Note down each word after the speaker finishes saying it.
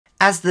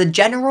As the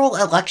general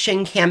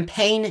election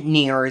campaign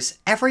nears,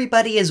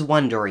 everybody is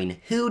wondering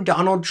who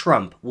Donald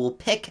Trump will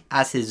pick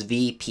as his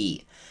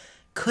VP.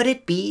 Could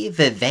it be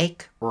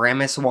Vivek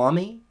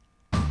Ramaswamy?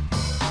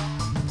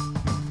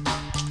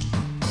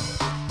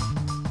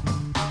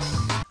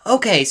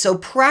 Okay, so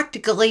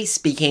practically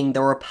speaking,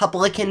 the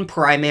Republican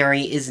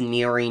primary is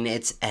nearing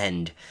its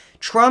end.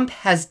 Trump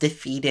has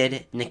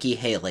defeated Nikki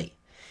Haley.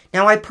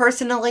 Now, I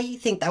personally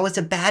think that was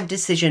a bad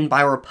decision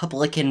by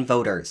Republican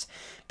voters,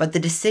 but the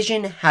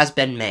decision has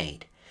been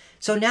made.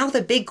 So now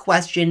the big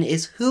question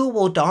is, who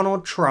will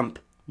Donald Trump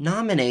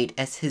nominate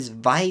as his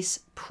vice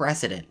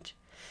president?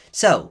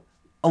 So,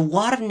 a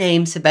lot of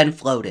names have been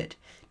floated.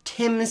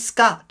 Tim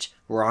Scott,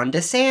 Ron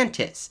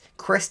DeSantis,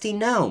 Kristi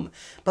Noem,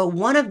 but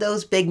one of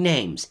those big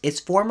names is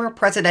former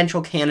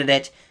presidential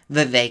candidate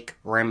Vivek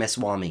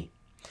Ramaswamy.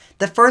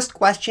 The first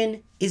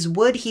question is,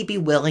 would he be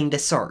willing to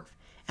serve?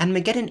 And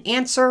we get an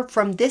answer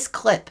from this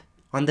clip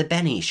on The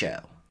Benny Show.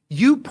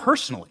 You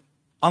personally,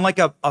 on like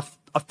a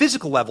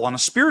physical level, on a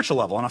spiritual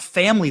level, on a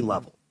family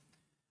level,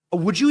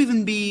 would you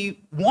even be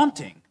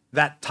wanting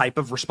that type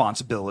of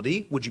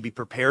responsibility? Would you be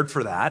prepared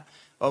for that?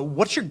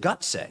 What's your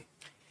gut say?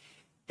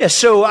 Yeah,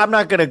 so I'm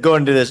not going to go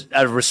into this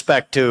out of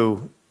respect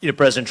to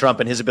President Trump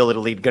and his ability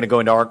to lead, going to go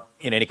into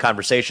any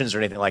conversations or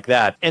anything like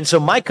that. And so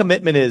my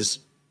commitment is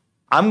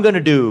I'm going to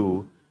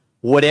do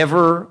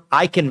whatever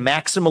I can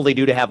maximally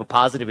do to have a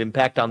positive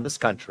impact on this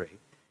country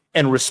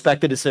and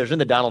respect the decision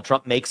that Donald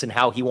Trump makes and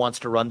how he wants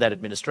to run that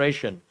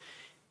administration.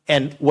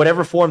 And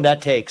whatever form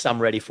that takes,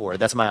 I'm ready for it.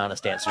 That's my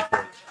honest answer for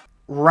it.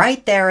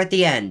 Right there at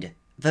the end,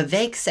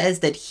 Vivek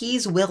says that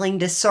he's willing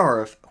to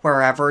serve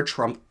wherever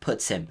Trump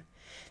puts him.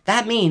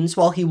 That means,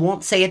 while he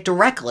won't say it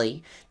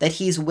directly, that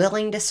he's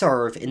willing to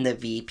serve in the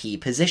VP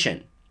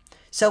position.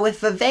 So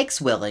if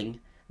Vivek's willing,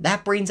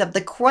 that brings up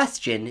the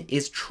question,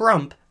 is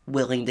Trump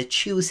willing to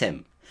choose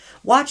him?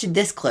 Watch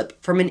this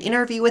clip from an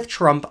interview with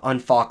Trump on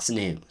Fox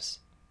News.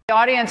 The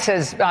audience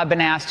has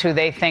been asked who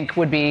they think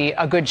would be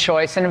a good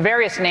choice, and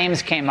various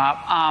names came up.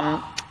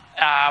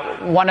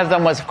 One of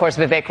them was, of course,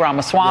 Vivek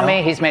Ramaswamy.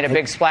 Yeah. He's made a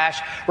big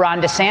splash.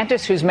 Ron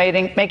DeSantis, who's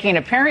making an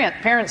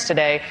appearance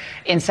today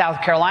in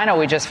South Carolina,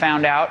 we just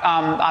found out.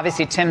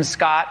 Obviously, Tim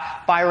Scott,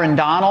 Byron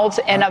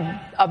Donalds, and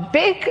a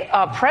big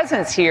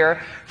presence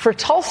here for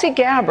Tulsi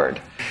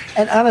Gabbard.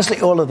 And honestly,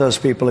 all of those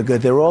people are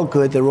good. They're all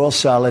good. They're all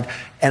solid.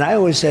 And I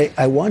always say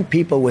I want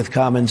people with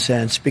common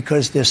sense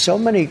because there's so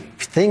many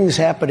things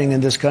happening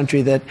in this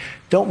country that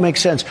don't make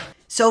sense.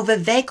 So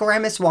Vivek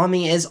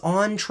Ramaswamy is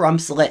on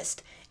Trump's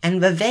list,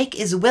 and Vivek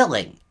is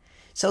willing.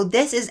 So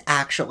this is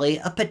actually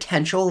a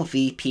potential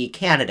VP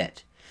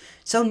candidate.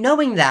 So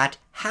knowing that,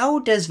 how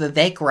does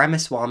Vivek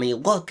Ramaswamy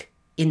look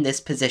in this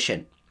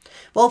position?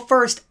 Well,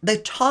 first, the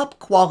top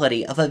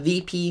quality of a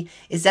VP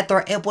is that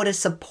they're able to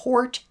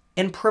support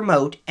and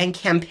promote and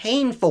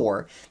campaign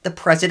for the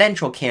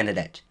presidential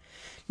candidate.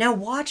 Now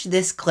watch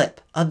this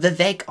clip of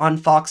Vivek on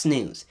Fox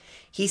News.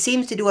 He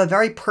seems to do a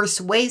very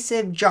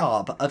persuasive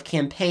job of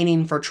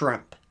campaigning for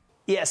Trump.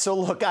 Yeah, so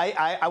look,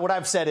 what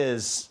I've said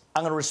is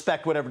I'm going to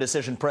respect whatever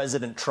decision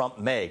President Trump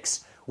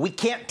makes. We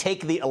can't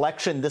take the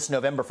election this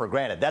November for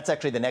granted. That's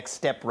actually the next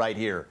step right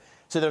here.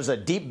 So there's a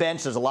deep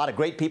bench. There's a lot of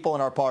great people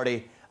in our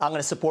party. I'm going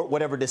to support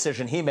whatever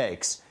decision he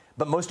makes.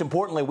 But most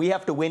importantly, we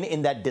have to win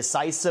in that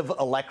decisive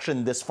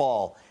election this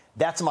fall.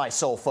 That's my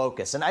sole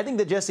focus. And I think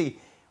that, Jesse,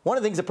 one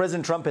of the things that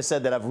President Trump has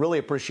said that I've really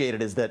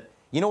appreciated is that,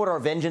 you know what our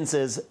vengeance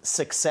is?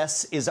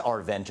 Success is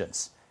our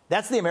vengeance.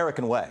 That's the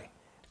American way.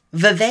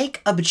 Vivek,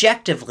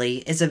 objectively,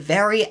 is a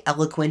very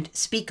eloquent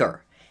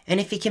speaker. And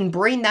if he can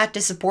bring that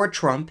to support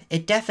Trump,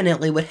 it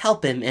definitely would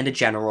help him in a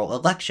general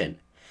election.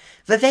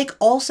 Vivek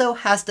also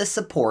has the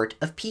support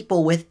of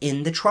people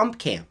within the Trump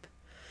camp.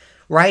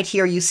 Right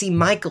here you see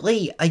Mike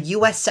Lee, a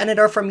U.S.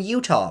 Senator from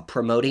Utah,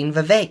 promoting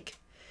Vivek.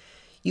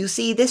 You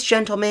see this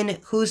gentleman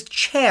who's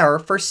chair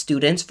for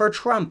Students for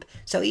Trump,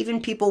 so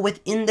even people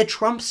within the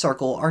Trump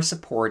circle are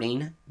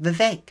supporting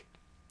Vivek.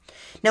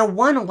 Now,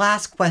 one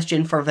last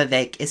question for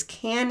Vivek is,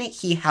 can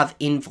he have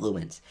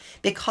influence?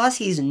 Because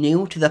he's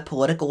new to the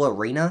political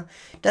arena,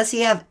 does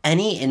he have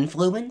any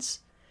influence?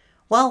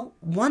 Well,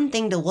 one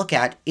thing to look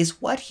at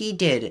is what he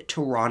did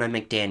to Ronna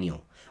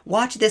McDaniel.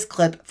 Watch this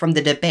clip from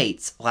the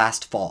debates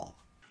last fall.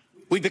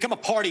 We've become a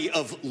party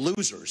of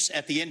losers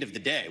at the end of the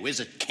day. It was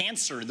a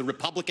cancer in the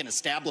Republican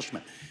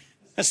establishment.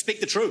 Let's speak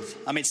the truth.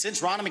 I mean,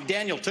 since Ronna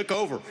McDaniel took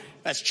over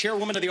as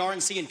chairwoman of the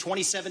RNC in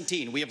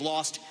 2017, we have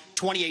lost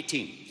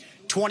 2018,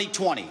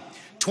 2020,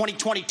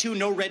 2022,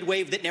 no red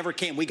wave that never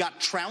came. We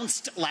got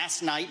trounced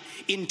last night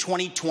in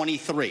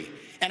 2023.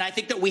 And I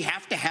think that we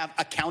have to have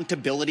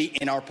accountability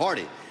in our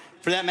party.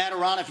 For that matter,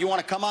 Ron, if you want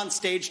to come on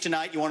stage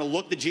tonight, you want to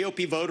look the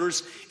GOP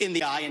voters in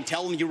the eye and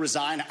tell them you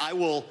resign, I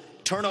will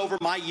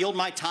yield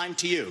my time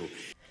to you.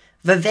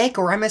 Vivek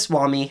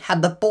Ramaswamy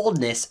had the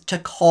boldness to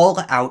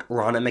call out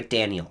Ronna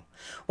McDaniel.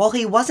 While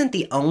he wasn't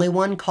the only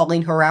one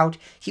calling her out,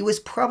 he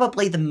was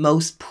probably the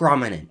most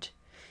prominent.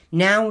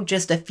 Now,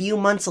 just a few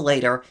months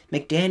later,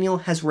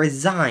 McDaniel has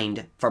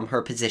resigned from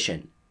her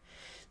position.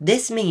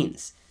 This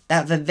means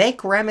that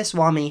Vivek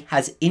Ramaswamy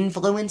has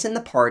influence in the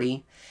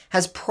party,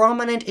 has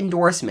prominent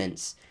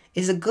endorsements,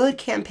 is a good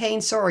campaign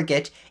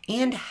surrogate,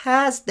 and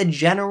has the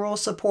general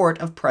support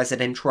of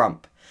President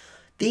Trump.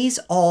 These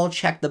all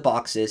check the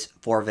boxes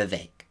for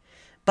Vivek.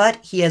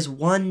 But he has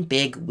one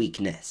big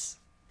weakness.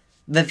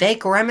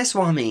 Vivek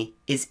Ramaswamy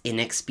is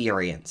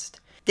inexperienced.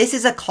 This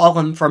is a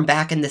column from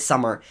back in the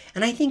summer,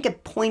 and I think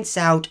it points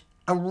out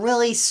a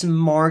really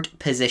smart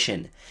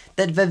position,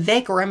 that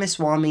Vivek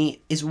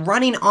Ramaswamy is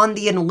running on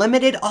the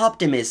unlimited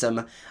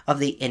optimism of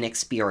the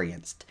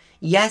inexperienced.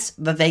 Yes,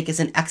 Vivek is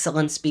an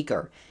excellent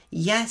speaker.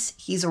 Yes,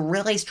 he's a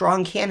really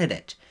strong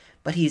candidate,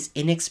 but he's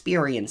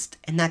inexperienced,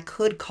 and that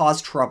could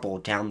cause trouble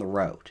down the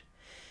road.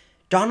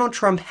 Donald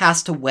Trump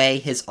has to weigh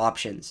his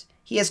options.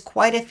 He has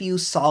quite a few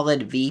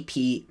solid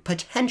VP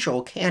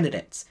potential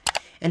candidates,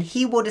 and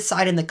he will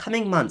decide in the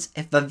coming months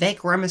if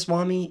Vivek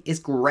Ramaswamy is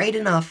great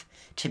enough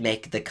to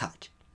make the cut.